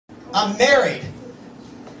I'm married.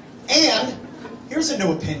 And, here's a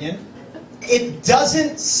new opinion, it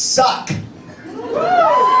doesn't suck. Yeah,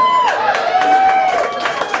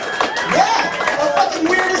 how fucking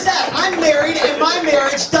weird is that? I'm married and my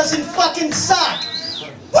marriage doesn't fucking suck.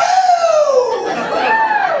 Woo!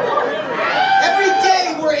 Every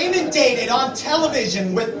day we're inundated on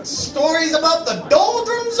television with stories about the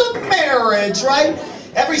doldrums of marriage, right?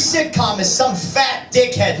 Every sitcom is some fat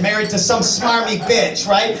dickhead married to some smarmy bitch,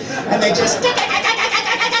 right? And they just...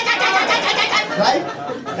 right?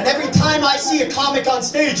 And every time I see a comic on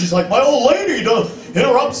stage, he's like, my old lady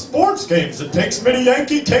interrupts sports games and takes me to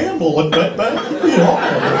Yankee Candle and bet back, you know.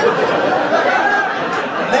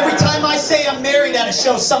 And every time I say I'm married at a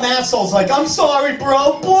show, some asshole's like, I'm sorry,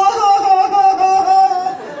 bro.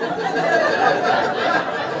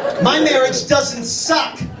 My marriage doesn't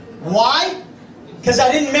suck. Why? Because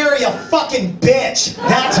I didn't marry a fucking bitch.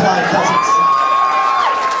 That's why it doesn't suck.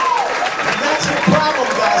 And that's your problem,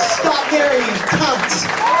 guys. Stop marrying cunts.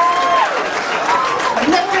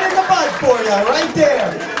 Nip it in the bud for you, right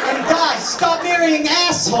there. And guys, stop marrying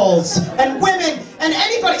assholes. And women, and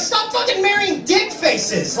anybody, stop fucking marrying dick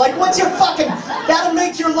faces. Like, what's your fucking... That'll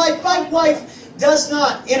make your life... My wife does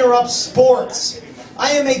not interrupt sports.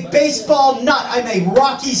 I am a baseball nut. I'm a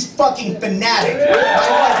Rockies fucking fanatic. My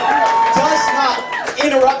wife does not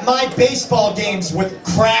interrupt my baseball games with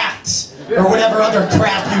crafts or whatever other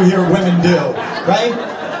crap you hear women do, right?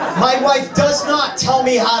 My wife does not tell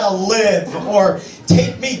me how to live or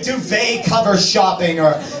take me duvet cover shopping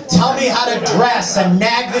or tell me how to dress and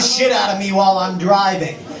nag the shit out of me while I'm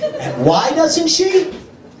driving. And why doesn't she?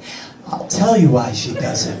 I'll tell you why she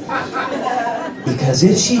doesn't. Because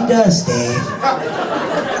if she does, Dave,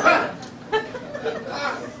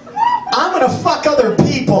 I'm gonna fuck other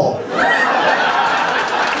people. I'm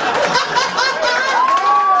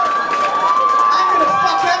gonna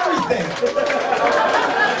fuck everything.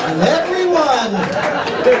 And everyone.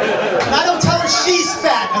 And I don't tell her she's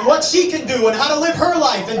fat and what she can do and how to live her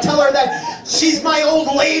life and tell her that she's my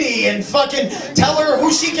old lady and fucking tell her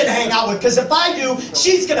who she can hang out with. Because if I do,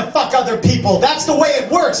 she's gonna fuck other people. That's the way it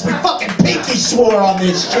works. We fucking pinky swore on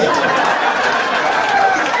this shit. I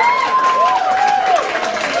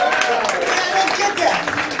don't get that.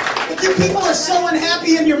 If you people are so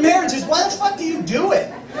unhappy in your marriages, why the fuck do you do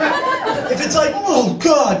it? If it's like, oh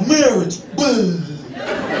God, marriage.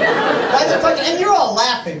 Why the fuck? And you're all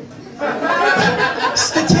laughing.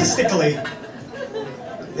 Statistically,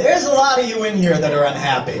 there's a lot of you in here that are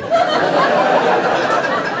unhappy.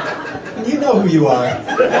 And you know who you are.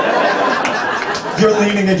 You're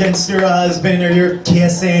leaning against your husband, or you're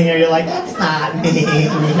kissing, or you're like, that's not me.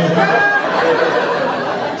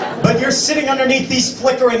 But you're sitting underneath these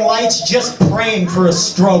flickering lights just praying for a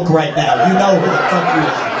stroke right now. You know who the fuck you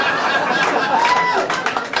are.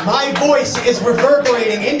 My voice is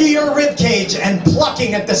reverberating into your ribcage and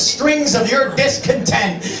plucking at the strings of your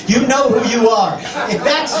discontent. You know who you are. If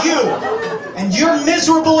that's you, and you're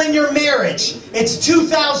miserable in your marriage, it's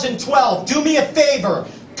 2012. Do me a favor.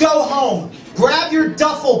 Go home. Grab your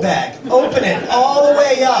duffel bag. Open it all the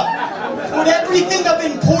way up. Put everything of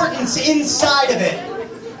importance inside of it.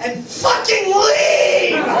 And fucking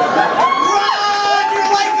leave! Run! Your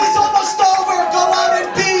life is almost over. Go out and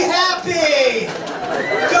be happy.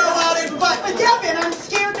 Go out and fuck. But yeah, man, I'm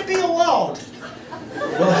scared to be alone.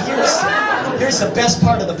 Well, here's the best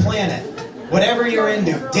part of the planet. Whatever you're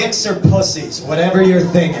into, dicks or pussies, whatever your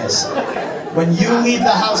thing is. When you leave the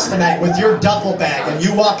house tonight with your duffel bag and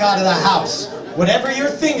you walk out of the house, whatever your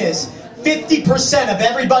thing is, 50% of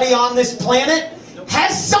everybody on this planet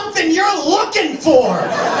has something you're looking for.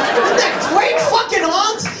 Isn't that great fucking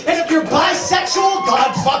odds? And if you're bisexual,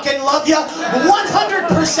 God fucking love you,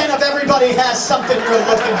 100% of everybody has something you're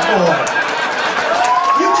looking for.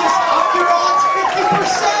 You just up your odds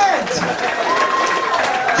 50%.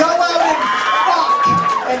 Go out and fuck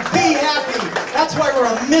and be happy. That's why we're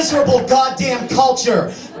a miserable goddamn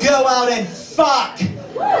culture. Go out and fuck.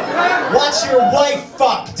 Watch your wife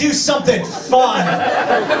fuck. Do something fun.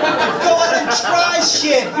 Go out and try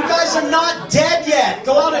shit. You guys are not dead yet.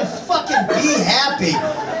 Go out and fucking be happy.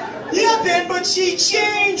 Yeah, Ben, but she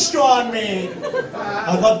changed on me.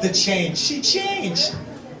 I love the change. She changed.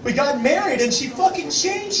 We got married and she fucking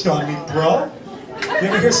changed on me, bro. You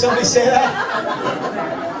ever hear somebody say that?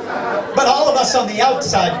 But all of us on the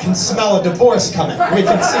outside can smell a divorce coming. We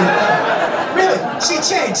can see it. Really, she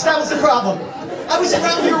changed. That was the problem. I was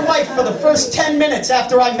around your wife for the first 10 minutes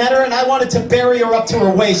after I met her, and I wanted to bury her up to her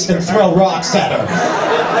waist and throw rocks at her.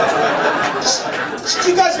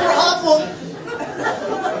 You guys were awful.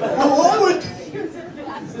 Well, I would...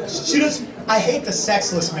 She doesn't... I hate the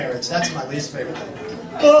sexless marriage. That's my least favorite thing.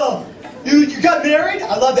 Oh, you got married?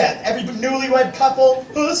 I love that. Every newlywed couple,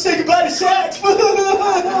 oh, let's say goodbye to sex. I'm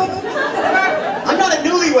not a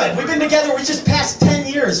newlywed. We've been together, we just passed 10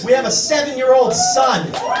 years. We have a 7-year-old son.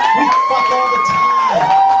 We fuck all the time.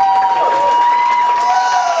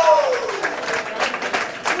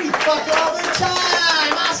 We fuck all the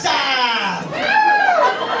time. Awesome.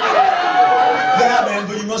 Yeah, man,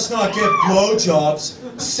 but you must not get blowjobs.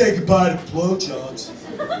 Say goodbye to blowjobs.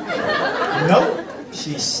 Nope.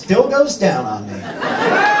 She still goes down on me.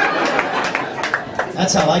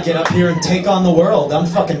 That's how I get up here and take on the world. I'm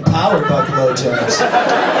fucking powered by blowjobs.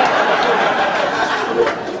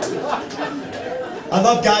 I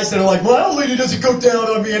love guys that are like, my old lady doesn't go down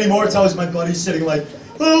on me anymore. It's always my buddy sitting like,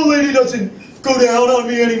 my old lady doesn't go down on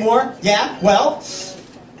me anymore. Yeah, well,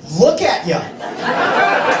 look at ya.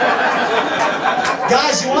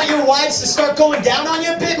 Guys, you want your wives to start going down on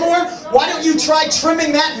you a bit more? Why don't you try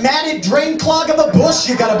trimming that matted drain clog of a bush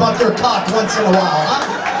you got above your cock once in a while,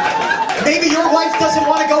 huh? Maybe your wife doesn't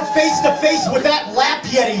want to go face to face with that lap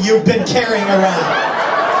yeti you've been carrying around.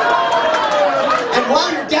 And while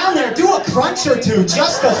you're down there, do a crunch or two,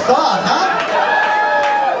 just a thought, huh?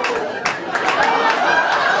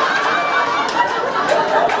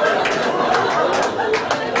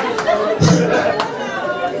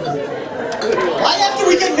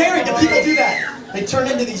 People do that. They turn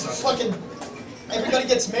into these fucking... Everybody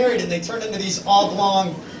gets married and they turn into these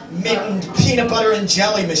oblong, mittened peanut butter and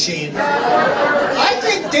jelly machine. I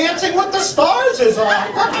think Dancing with the Stars is on.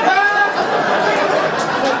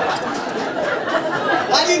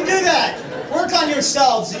 Why do you do that? Work on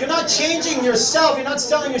yourselves. You're not changing yourself. You're not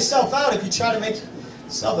selling yourself out if you try to make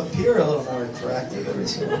yourself appear a little more attractive every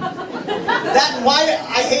single day. That and why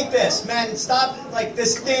I hate this, man. Stop like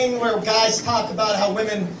this thing where guys talk about how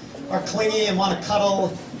women are clingy and want to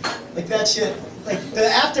cuddle, like that shit. Like the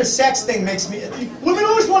after sex thing makes me. Women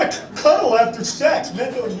always want to cuddle after sex.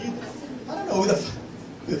 Men don't need. I don't know who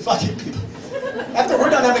the fucking people. After we're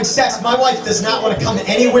done having sex, my wife does not want to come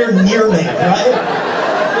anywhere near me, right?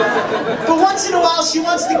 But once in a while, she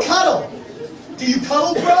wants to cuddle. Do you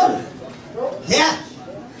cuddle, bro? Yeah,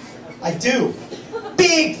 I do.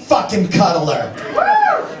 Big fucking cuddler.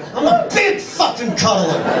 I'm a big fucking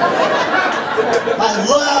cuddler. I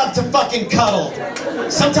love to fucking cuddle.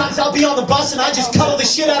 Sometimes I'll be on the bus and I just cuddle the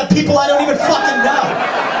shit out of people I don't even fucking know.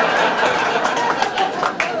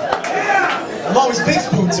 I'm always big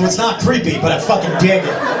spoon, so it's not creepy, but I fucking dig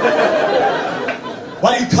it.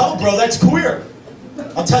 Why do you cuddle, bro? That's queer.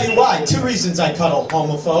 I'll tell you why. 2 reasons I cuddle,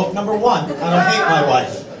 homophobe. Number 1, I don't hate my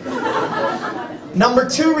wife. Number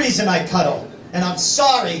 2 reason I cuddle, and I'm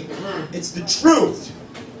sorry, it's the truth.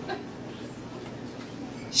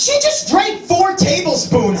 She just drank 4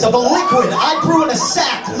 tablespoons of a liquid I brew in a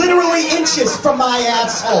sack, literally inches from my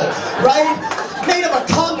asshole, right? Made of a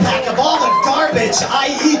compact of all the garbage I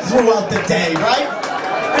eat throughout the day, right?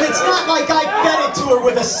 And it's not like I fed it to her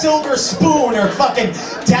with a silver spoon or fucking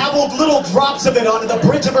dabbled little drops of it onto the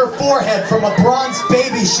bridge of her forehead from a bronze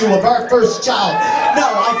baby shoe of our first child. No,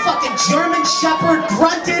 I fucking German Shepherd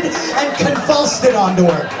grunted and convulsed it onto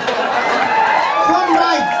her. From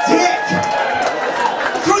my dick.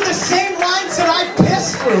 Through the same lines that I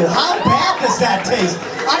pissed through. How bad does that taste?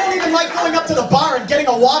 I don't even like going up to the bar and getting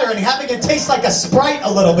a water and having it taste like a Sprite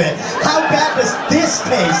a little bit. How bad does this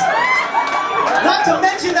taste? Not to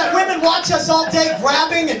mention that women watch us all day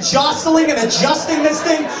grabbing and jostling and adjusting this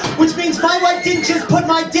thing, which means my wife didn't just put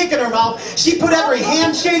my dick in her mouth, she put every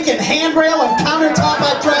handshake and handrail and countertop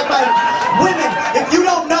I tried by women. If you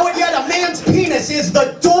don't know it yet, a man's penis is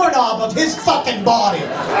the doorknob of his fucking body.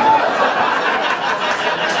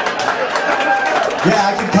 Yeah,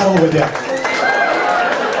 I can cuddle with you.